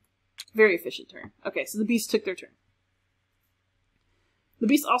 Very efficient turn. Okay, so the beasts took their turn. The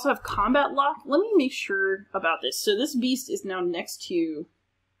beasts also have combat lock. Let me make sure about this. So this beast is now next to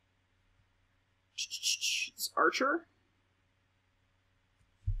this archer.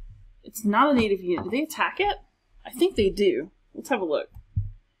 It's not a native unit. Do they attack it? I think they do. Let's have a look.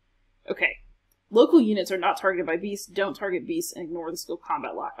 Okay. Local units are not targeted by beasts. Don't target beasts and ignore the skill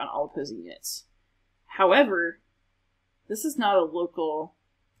combat lock on all opposing units. However, this is not a local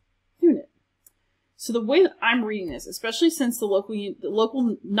unit. So the way that I'm reading this, especially since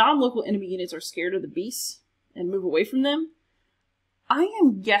the non-local enemy units are scared of the beasts and move away from them, I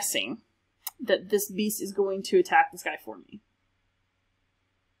am guessing that this beast is going to attack this guy for me.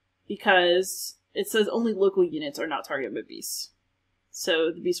 Because it says only local units are not targeted by beasts.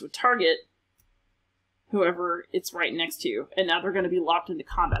 So the beast would target whoever it's right next to, and now they're going to be locked into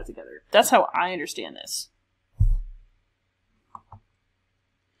combat together. That's how I understand this.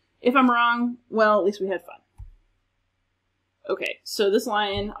 If I'm wrong, well, at least we had fun. Okay, so this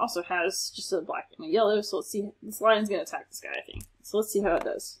lion also has just a black and a yellow, so let's see. This lion's going to attack this guy, I think. So let's see how it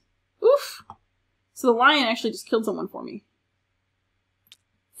does. Oof! So the lion actually just killed someone for me.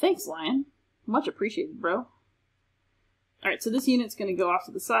 Thanks, lion. Much appreciated, bro. Alright, so this unit's going to go off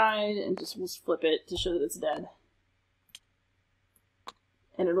to the side, and we'll flip it to show that it's dead.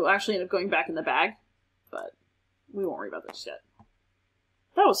 And it'll actually end up going back in the bag, but we won't worry about that just yet.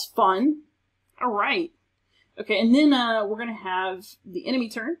 That was fun. Alright. Okay, and then we're going to have the enemy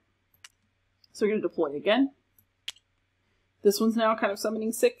turn. So we're going to deploy again. This one's now kind of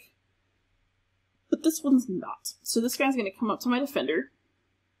summoning sick. But this one's not. So this guy's going to come up to my defender.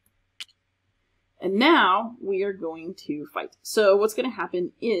 And now we are going to fight. So what's going to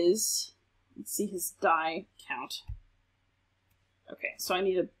happen is, let's see his die count. Okay, so I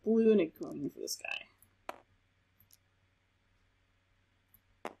need a blue and a green for this guy.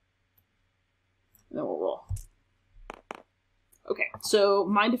 And then we'll roll. Okay, so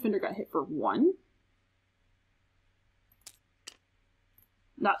my defender got hit for 1.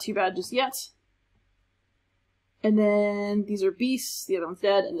 Not too bad just yet. And then these are beasts, the other one's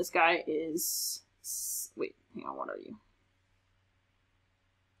dead, and this guy is... Wait, hang on, what are you?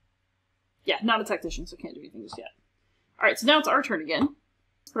 Yeah, not a tactician, so can't do anything just yet. Alright, so now it's our turn again.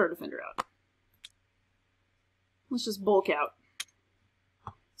 Let's put our defender out. Let's just bulk out.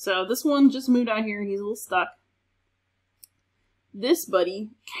 So this one just moved out here, he's a little stuck. This buddy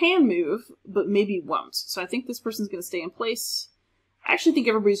can move, but maybe won't. So I think this person's going to stay in place. I actually think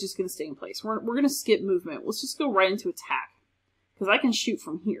everybody's just going to stay in place. We're going to skip movement. Let's just go right into attack. Because I can shoot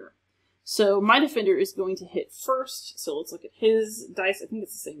from here. So my defender is going to hit first. So let's look at his dice. I think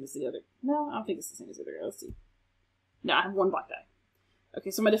it's the same as the other. No, I don't think it's the same as the other guy. Let's see. No, I have 1 black die.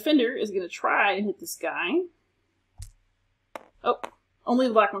 Okay, so my defender is going to try and hit this guy. Oh, only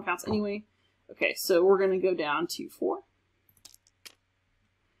the black one counts anyway. Okay, so we're going to go down to 4.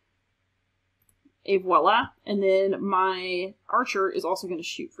 Et voila. And then my archer is also going to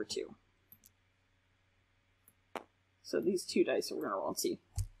shoot for 2. So these 2 dice, we're going to roll and see.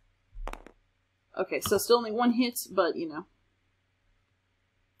 Okay, so still only 1 hit, but, you know,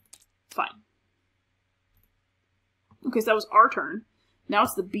 fine. Okay, so that was our turn. Now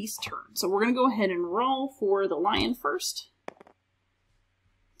it's the beast turn. So we're going to go ahead and roll for the lion first.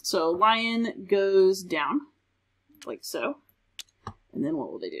 So lion goes down, like so. And then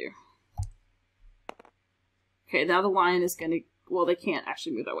what will they do? Okay, now the lion is going to... Well, they can't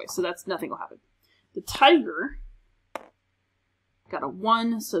actually move that way, so that's nothing will happen. The tiger got a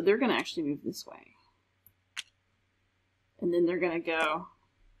 1, so they're going to actually move this way. And then they're going to go...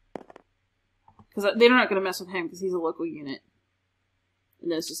 Because they're not going to mess with him because he's a local unit. And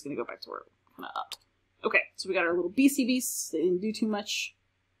then it's just going to go back to where kind of up. Okay, so we got our little beastie beasts. They didn't do too much.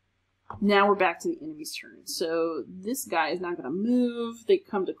 Now we're back to the enemy's turn. So this guy is not going to move. They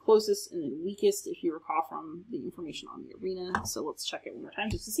come to closest and then weakest, if you recall from the information on the arena. So let's check it one more time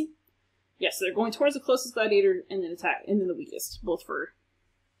just to see. Yes, so they're going towards the closest gladiator and then attack, and then the weakest. Both for...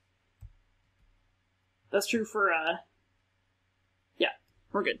 That's true for, yeah,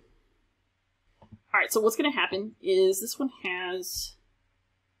 we're good. Alright, so what's going to happen is this one has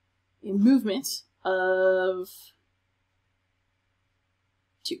a movement of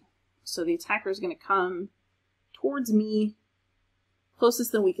 2. So the attacker is going to come towards me,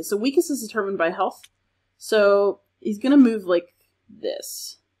 closest and weakest. So weakest is determined by health. So he's going to move like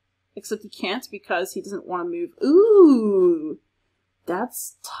this. Except he can't because he doesn't want to move. Ooh,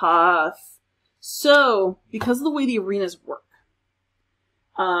 that's tough. So, because of the way the arenas work,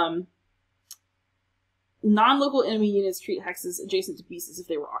 non-local enemy units treat hexes adjacent to beasts as if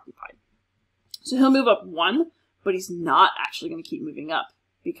they were occupied. So he'll move up 1, but he's not actually going to keep moving up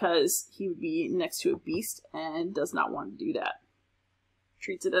because he would be next to a beast and does not want to do that.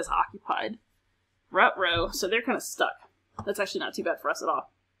 Treats it as occupied. Ruh-roh. So they're kind of stuck. That's actually not too bad for us at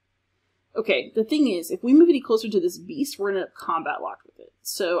all. Okay, the thing is, if we move any closer to this beast, we're going to combat locked with it.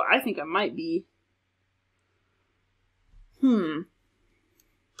 So I think I might be...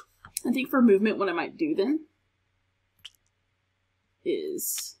 I think for movement, what I might do then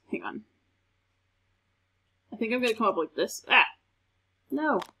is... Hang on. I think I'm going to come up like this. Ah!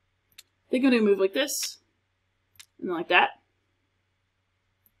 No. I think I'm going to move like this. And then like that.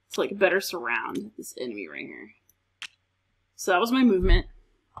 It's like better surround this enemy right here. So that was my movement.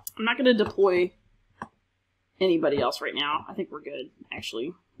 I'm not going to deploy anybody else right now. I think we're good,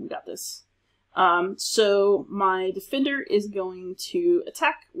 actually. We got this. So my defender is going to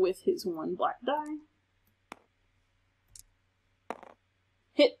attack with his 1 black die.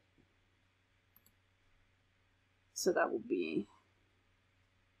 Hit. So that will be...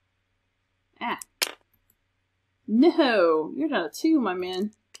 Ah. No! You're down to 2, my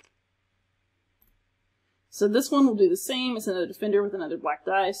man. So this one will do the same. It's another defender with another black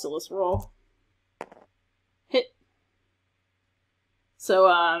die, so let's roll. Hit.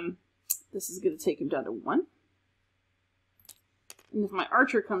 So, this is going to take him down to 1. And if my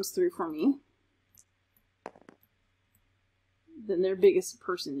archer comes through for me, then their biggest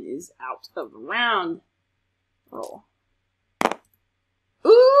person is out of the round. Roll.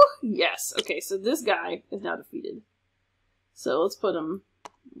 Ooh! Yes! Okay, so this guy is now defeated. So let's put him...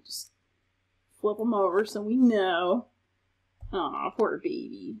 Just flip him over so we know. Aw, poor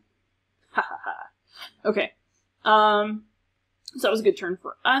baby. Ha ha ha. Okay. So that was a good turn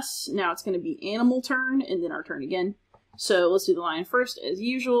for us. Now it's going to be animal turn, and then our turn again. So let's do the lion first, as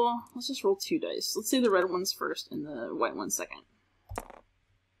usual. Let's just roll 2 dice. Let's do the red ones first and the white ones second.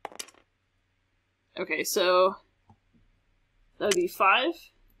 Okay, so that would be 5.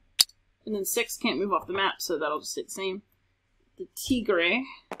 And then 6 can't move off the map, so that'll just stay the same. The tigre.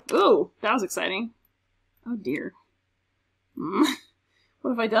 Oh, that was exciting. Oh dear.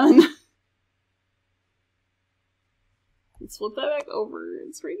 What have I done? Let's flip that back over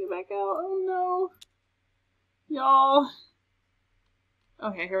and straighten it back out. Oh no. Y'all.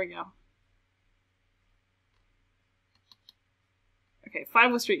 Okay, here we go. Okay,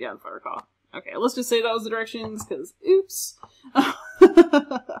 5 was straight down if I recall. Okay, let's just say that was the directions, because oops.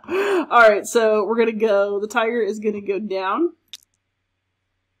 Alright, so we're gonna go, the tiger is gonna go down.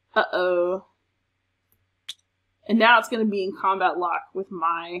 Uh-oh. And now it's gonna be in combat lock with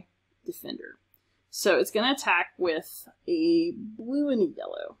my defender. So it's gonna attack with a blue and a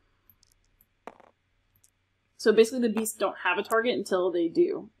yellow. So basically the beasts don't have a target until they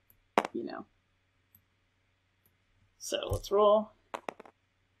do, you know. So let's roll.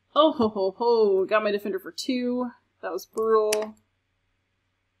 Oh ho ho ho, got my defender for 2. That was brutal.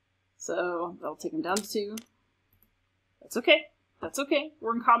 So that'll take him down to 2. That's okay. That's okay.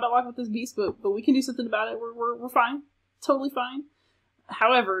 We're in combat lock with this beast, but we can do something about it. We're fine. Totally fine.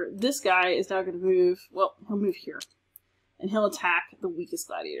 However, this guy is now going to move, well, he'll move here. And he'll attack the weakest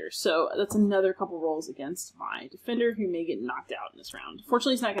gladiator. So that's another couple rolls against my defender who may get knocked out in this round.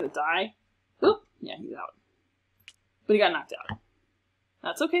 Fortunately, he's not going to die. Oop, yeah, he's out. But he got knocked out.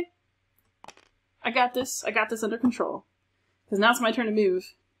 That's okay. I got this. I got this under control. Because now it's my turn to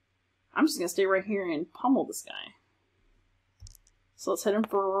move. I'm just going to stay right here and pummel this guy. So let's hit him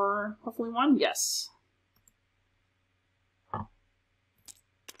for hopefully 1. Yes.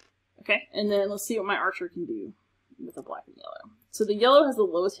 Okay, and then let's see what my archer can do with the black and yellow. So the yellow has the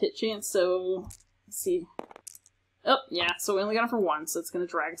lowest hit chance, so let's see. Oh, yeah, so we only got him for 1, so it's going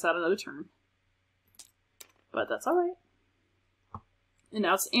to drag us out another turn. But that's alright. And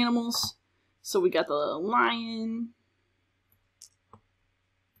now it's animals. So we got the lion.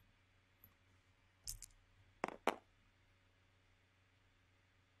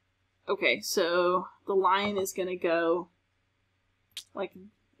 Okay, so the lion is going to go like,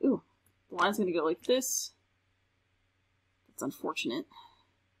 ooh, the lion's going to go like this. That's unfortunate.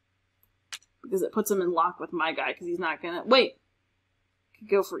 Because it puts him in lock with my guy, because he's not going to, wait, could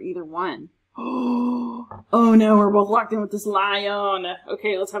go for either one. Oh no, we're both locked in with this lion.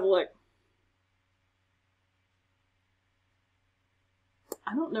 Okay, let's have a look.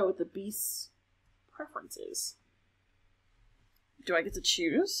 I don't know what the beast's preference is. Do I get to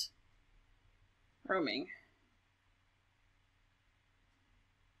choose? Roaming.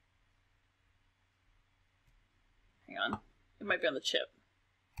 Hang on. It might be on the chip.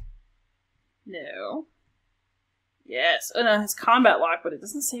 No. Yes. Oh no, it has combat lock, but it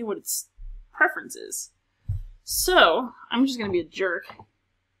doesn't say what its preference is. So, I'm just going to be a jerk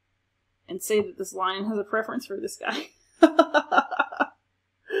and say that this lion has a preference for this guy.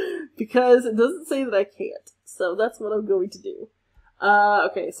 Because it doesn't say that I can't. So that's what I'm going to do.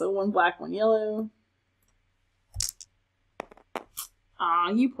 Okay, so 1 black, 1 yellow. Aw,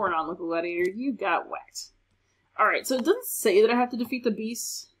 you poor non-local gladiator. You got whacked. Alright, so it doesn't say that I have to defeat the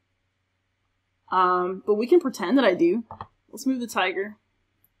beasts. But we can pretend that I do. Let's move the tiger.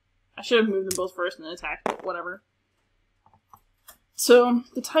 I should have moved them both first and then attacked, but whatever. So,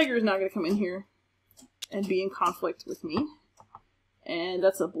 the tiger is now going to come in here and be in conflict with me. And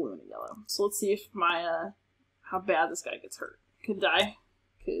that's a blue and a yellow. So let's see if my, how bad this guy gets hurt. Could die.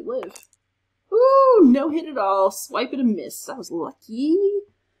 Could live. Ooh, no hit at all. Swipe and a miss. I was lucky.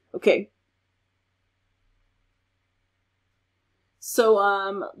 Okay.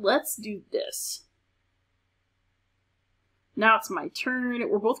 So, let's do this. Now it's my turn.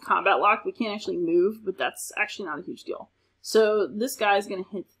 We're both combat locked. We can't actually move, but that's actually not a huge deal. So this guy's going to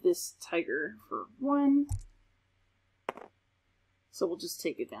hit this tiger for 1. So we'll just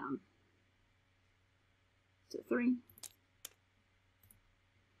take it down to 3.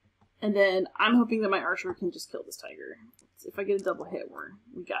 And then I'm hoping that my archer can just kill this tiger. If I get a double hit,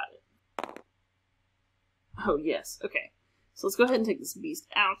 we got it. Oh, yes. Okay. So let's go ahead and take this beast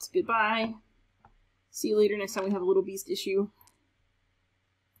out. Goodbye. See you later next time we have a little beast issue.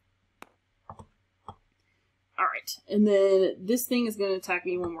 Alright, and then this thing is going to attack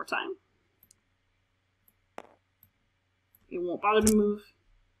me 1 more time. It won't bother to move.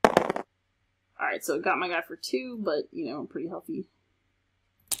 Alright, so it got my guy for 2, but, you know, I'm pretty healthy.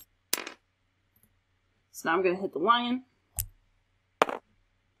 So now I'm going to hit the lion.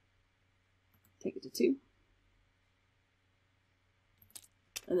 Take it to 2.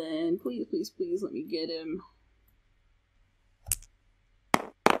 And then, please, please, please, let me get him.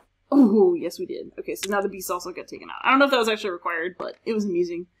 Oh, yes we did. Okay, so now the beast also got taken out. I don't know if that was actually required, but it was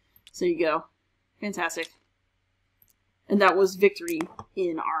amusing. So there you go. Fantastic. And that was victory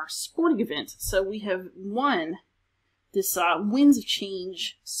in our sporting event. So we have won this Winds of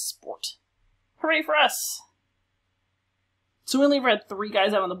Change sport. Hooray for us! So we only ever had 3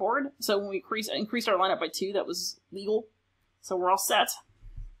 guys out on the board. So when we increased our lineup by 2, that was legal. So we're all set.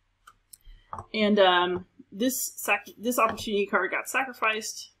 And this opportunity card got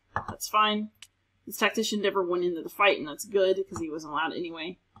sacrificed. That's fine. This tactician never went into the fight, and that's good because he wasn't allowed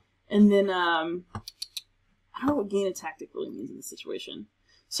anyway. And then I don't know what gain a tactic really means in this situation.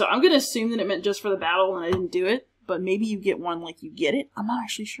 So I'm going to assume that it meant just for the battle, and I didn't do it. But maybe you get one like you get it. I'm not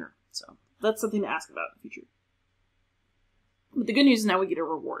actually sure. So that's something to ask about in the future. But the good news is now we get a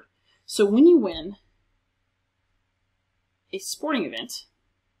reward. So when you win a sporting event,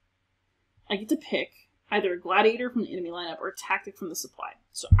 I get to pick either a gladiator from the enemy lineup or a tactic from the supply.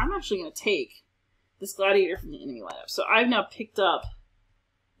 So I'm actually going to take this gladiator from the enemy lineup. So I've now picked up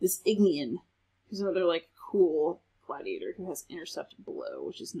this Ignian, who's another like cool gladiator who has intercept blow,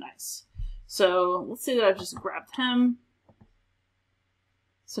 which is nice. So let's say that I've just grabbed him.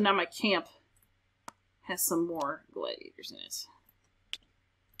 So now my camp has some more gladiators in it.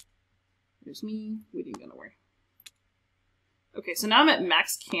 There's me. We didn't go nowhere. Okay, so now I'm at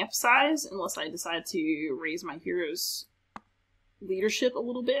max camp size, unless I decide to raise my hero's leadership a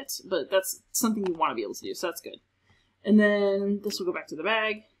little bit, but that's something you want to be able to do, so that's good. And then this will go back to the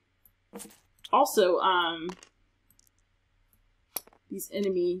bag. Also, these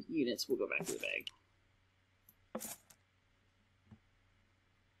enemy units will go back to the bag.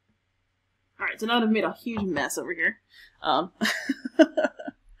 Alright, so now I've made a huge mess over here.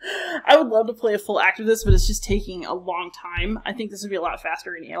 I would love to play a full act of this, but it's just taking a long time. I think this would be a lot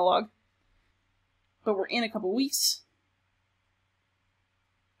faster in analog. But we're in a couple weeks.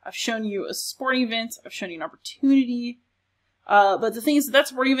 I've shown you a sporting event. I've shown you an opportunity. But the thing is, that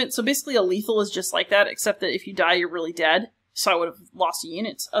sporting event, so basically a lethal is just like that, except that if you die, you're really dead. So I would have lost a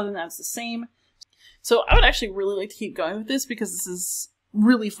unit. Other than that, it's the same. So I would actually really like to keep going with this because this is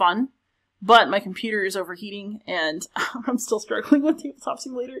really fun. But my computer is overheating and I'm still struggling with Tabletop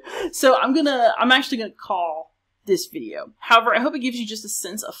Simulator. So I'm actually gonna call this video. However, I hope it gives you just a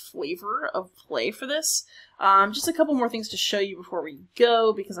sense of flavor of play for this. Just a couple more things to show you before we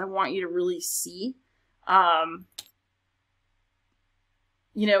go because I want you to really see. You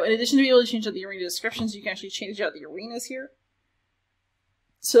know, in addition to being able to change out the arena descriptions, you can actually change out the arenas here.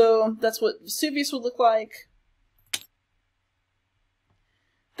 So that's what Vesuvius would look like.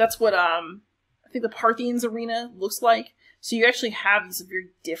 That's what I think the Parthians arena looks like. So you actually have these very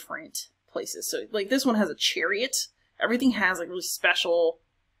different places. So like this one has a chariot. Everything has like really special,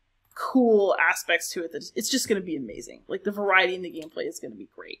 cool aspects to it that it's just going to be amazing. Like the variety in the gameplay is going to be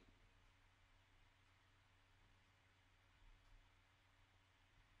great.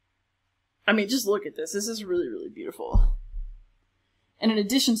 I mean, just look at this. This is really, really beautiful. And in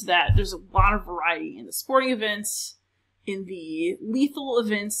addition to that, there's a lot of variety in the sporting events. In the lethal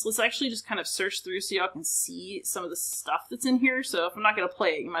events, let's actually just kind of search through so y'all can see some of the stuff that's in here. So if I'm not going to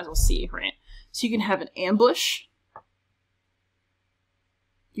play it, you might as well see, right? So you can have an ambush.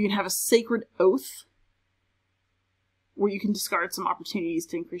 You can have a sacred oath, where you can discard some opportunities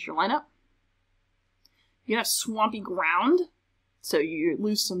to increase your lineup. You can have swampy ground, so you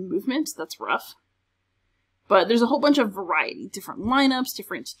lose some movement. That's rough. But there's a whole bunch of variety, different lineups,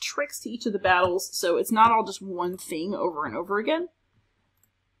 different tricks to each of the battles, so it's not all just one thing over and over again.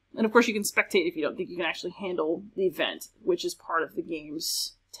 And of course you can spectate if you don't think you can actually handle the event, which is part of the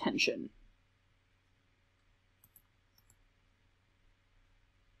game's tension.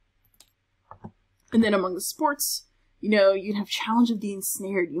 And then among the sports, you know, you can have Challenge of the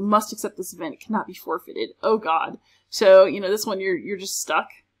Ensnared. You must accept this event. It cannot be forfeited. Oh god. So, you know, this one you're just stuck.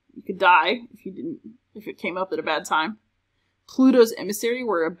 You could die if it came up at a bad time. Pluto's Emissary,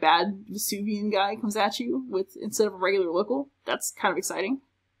 where a bad Vesuvian guy comes at you with instead of a regular local. That's kind of exciting.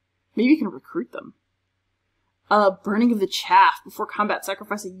 Maybe you can recruit them. Burning of the Chaff. Before combat,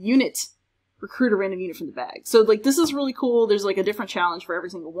 sacrifice a unit. Recruit a random unit from the bag. So, like, this is really cool. There's, like, a different challenge for every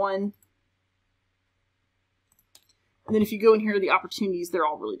single one. And then if you go in here, the opportunities, they're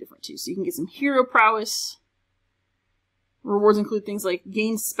all really different, too. So you can get some hero prowess. Rewards include things like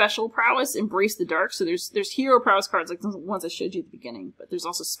gain special prowess, embrace the dark. So there's hero prowess cards like the ones I showed you at the beginning, but there's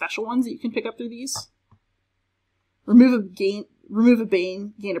also special ones that you can pick up through these. Remove a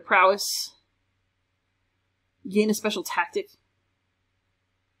bane, gain a prowess, gain a special tactic.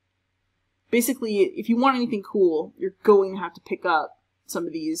 Basically, if you want anything cool, you're going to have to pick up some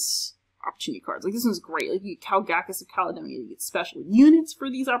of these opportunity cards. Like this one's great. Like you get Calgacus of Caledonia, you get special units for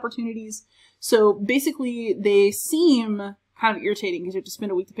these opportunities. So basically they seem kind of irritating because you have to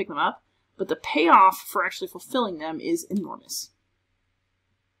spend a week to pick them up, but the payoff for actually fulfilling them is enormous.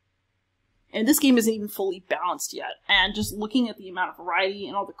 And this game isn't even fully balanced yet, and just looking at the amount of variety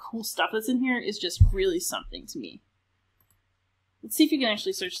and all the cool stuff that's in here is just really something to me. Let's see if you can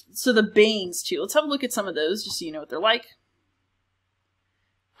actually search. So the Banes, too. Let's have a look at some of those, just so you know what they're like.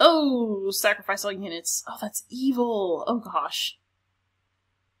 Oh, sacrifice all units. Oh, that's evil. Oh, gosh.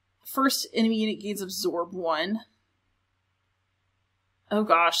 First enemy unit gains absorb 1. Oh,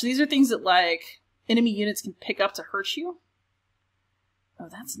 gosh. These are things that, like, enemy units can pick up to hurt you. Oh,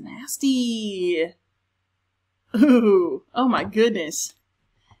 that's nasty. Ooh. Oh, my goodness.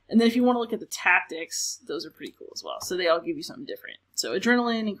 And then if you want to look at the tactics, those are pretty cool as well. So they all give you something different. So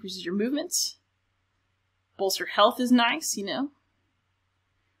adrenaline increases your movements. Bolster health is nice, you know.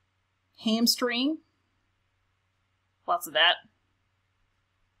 Hamstring. Lots of that.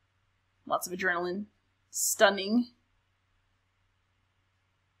 Lots of adrenaline. Stunning.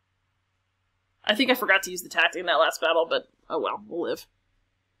 I think I forgot to use the tactic in that last battle, but oh well, we'll live.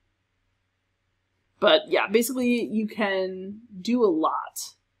 But yeah, basically you can do a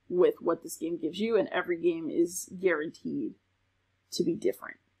lot with what this game gives you, and every game is guaranteed to be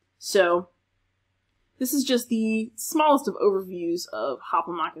different. So this is just the smallest of overviews of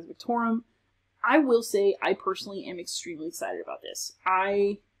Hoplomachus Victorum. I will say I personally am extremely excited about this.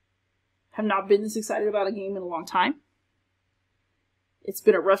 I have not been this excited about a game in a long time. It's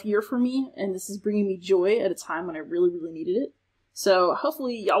been a rough year for me, and this is bringing me joy at a time when I really, really needed it. So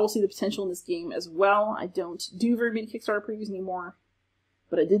hopefully y'all will see the potential in this game as well. I don't do very many Kickstarter previews anymore,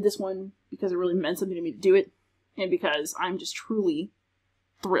 but I did this one because it really meant something to me to do it, and because I'm just truly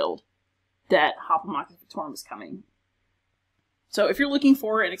thrilled that Hoplomachus Victorum is coming. So if you're looking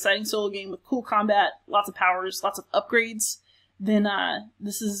for an exciting solo game with cool combat, lots of powers, lots of upgrades, then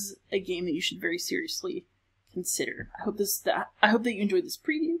this is a game that you should very seriously consider. I hope that you enjoyed this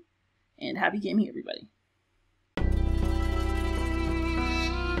preview, and happy gaming, everybody.